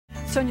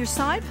So in your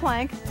side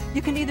plank,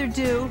 you can either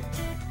do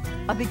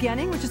a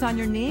beginning, which is on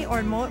your knee,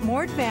 or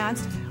more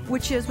advanced,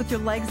 which is with your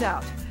legs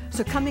out.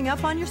 So coming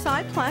up on your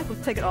side plank,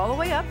 let's take it all the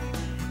way up.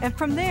 And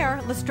from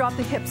there, let's drop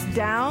the hips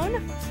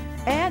down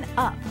and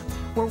up.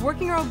 We're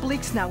working our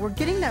obliques now. We're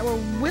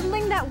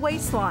whittling that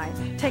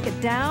waistline. Take it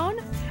down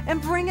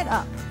and bring it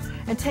up.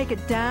 And take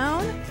it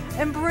down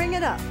and bring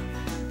it up.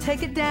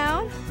 Take it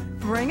down,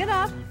 bring it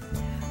up.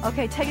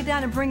 Okay, take it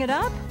down and bring it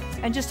up.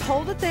 And just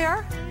hold it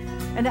there.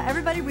 And now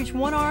everybody reach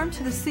one arm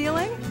to the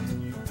ceiling.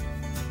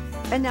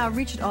 And now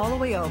reach it all the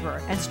way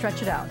over and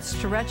stretch it out.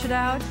 Stretch it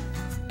out.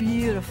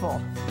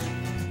 Beautiful.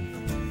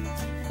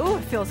 Ooh,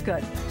 it feels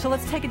good. So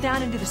let's take it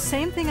down and do the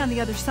same thing on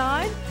the other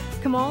side.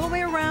 Come all the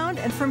way around,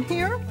 and from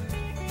here,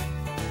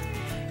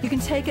 you can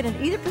take it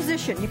in either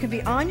position. You can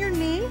be on your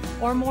knee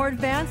or more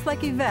advanced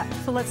like Yvette.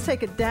 So let's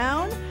take it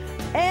down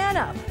and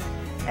up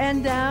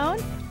and down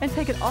and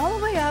take it all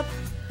the way up.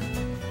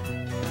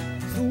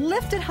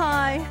 Lift it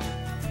high.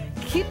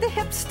 Keep the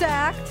hips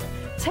stacked.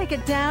 Take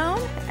it down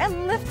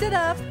and lift it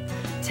up.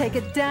 Take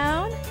it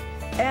down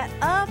and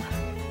up.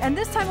 And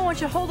this time I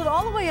want you to hold it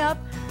all the way up.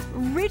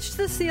 Reach to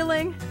the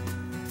ceiling.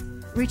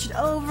 Reach it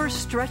over.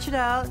 Stretch it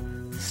out.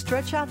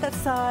 Stretch out that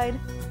side.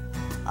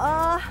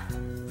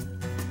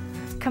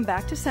 Come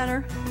back to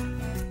center.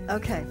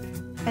 Okay.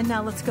 And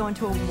now let's go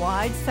into a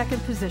wide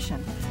second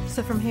position.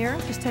 So from here,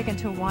 just take it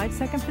into a wide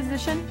second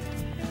position.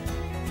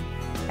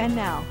 And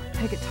now,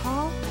 take it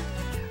tall.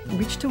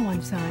 Reach to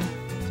one side.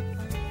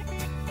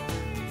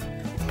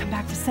 Come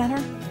back to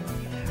center.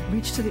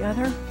 Reach to the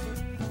other.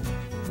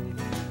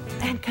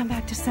 And come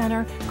back to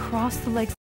center. Cross the legs.